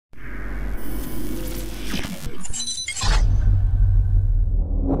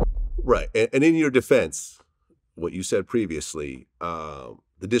Right. And in your defense, what you said previously, the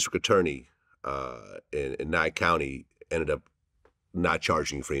district attorney in Nye County ended up not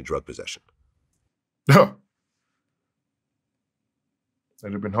charging you for any drug possession. It'd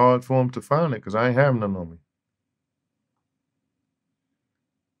have been hard for him to find it because I ain't have none on me.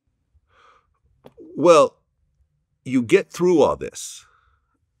 Well, you get through all this.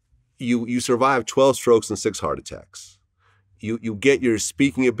 You survive 12 strokes and 6 heart attacks. You get your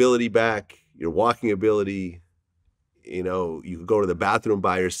speaking ability back, your walking ability. You know, you can go to the bathroom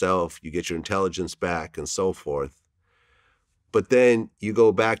by yourself. You get your intelligence back and so forth. But then you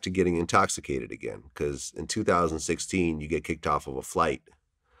go back to getting intoxicated again because in 2016 you get kicked off of a flight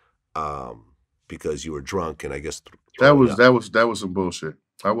because you were drunk and I guess that was some bullshit.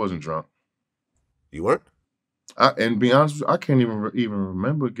 I wasn't drunk. You weren't? And be honest with you, I can't even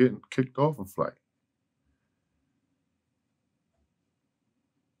remember getting kicked off a flight.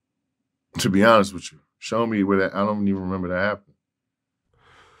 To be honest with you, show me where that. I don't even remember that happened.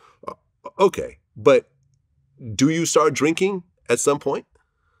 Okay, but do you start drinking at some point?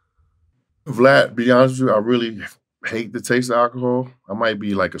 Vlad, be honest with you, I really hate the taste of alcohol. I might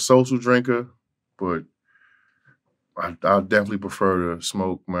be like a social drinker, but I definitely prefer to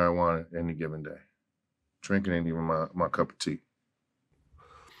smoke marijuana any given day. Drinking ain't even my cup of tea.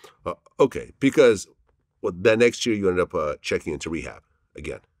 Okay, because that next year you ended up checking into rehab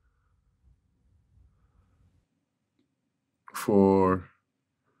again. For?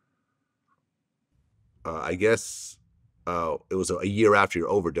 I guess it was a year after your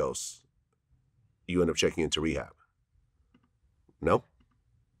overdose. You end up checking into rehab. No?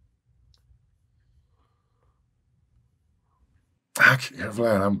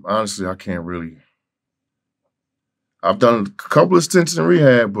 Vlad, honestly, I can't really. I've done a couple of stints in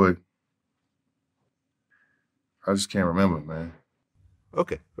rehab, but I just can't remember, man.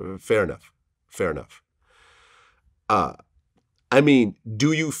 Okay, fair enough. Fair enough. I mean,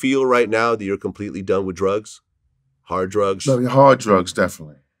 do you feel right now that you're completely done with drugs? Hard drugs? No, hard drugs,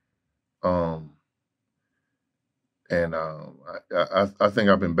 definitely. I think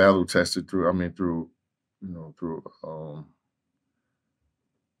I've been battle tested through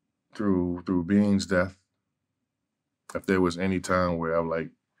Bean's death. If there was any time where I'm like,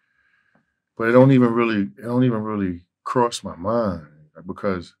 but it don't even really cross my mind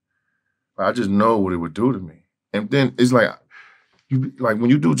because I just know what it would do to me. And then it's like when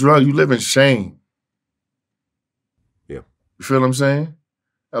you do drugs, you live in shame. Yeah. You feel what I'm saying?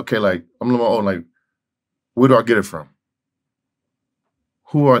 Okay, like I'm Lamar Odom, like, where do I get it from?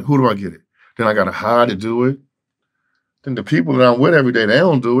 Who do I get it? Then I gotta hide to do it. Then the people that I'm with every day, they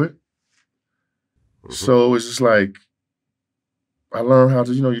don't do it. Mm-hmm. So it's just like I learned how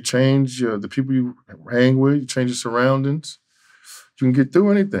to, you change the people you hang with, you change your surroundings. You can get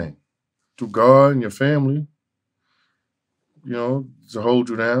through anything. Through God and your family, to hold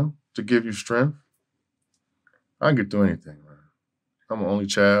you down, to give you strength. I can get through anything, man. I'm an only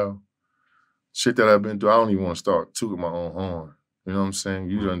child. Shit that I've been through, I don't even want to start tooting my own horn. You know what I'm saying?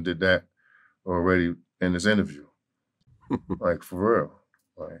 You done did that already in this interview. Like, for real.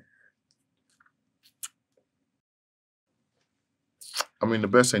 Like, I mean, the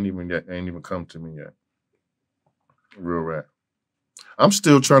best ain't even come to me yet. Real rap. I'm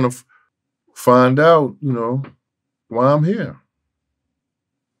still trying to find out, why I'm here.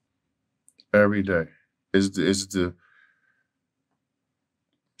 Every day. Is the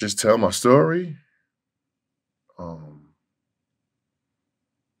just tell my story?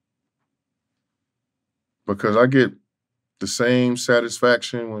 Because I get the same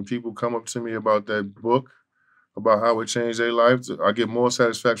satisfaction when people come up to me about that book, about how it changed their life. I get more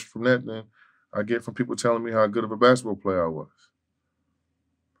satisfaction from that than I get from people telling me how good of a basketball player I was.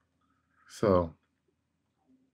 So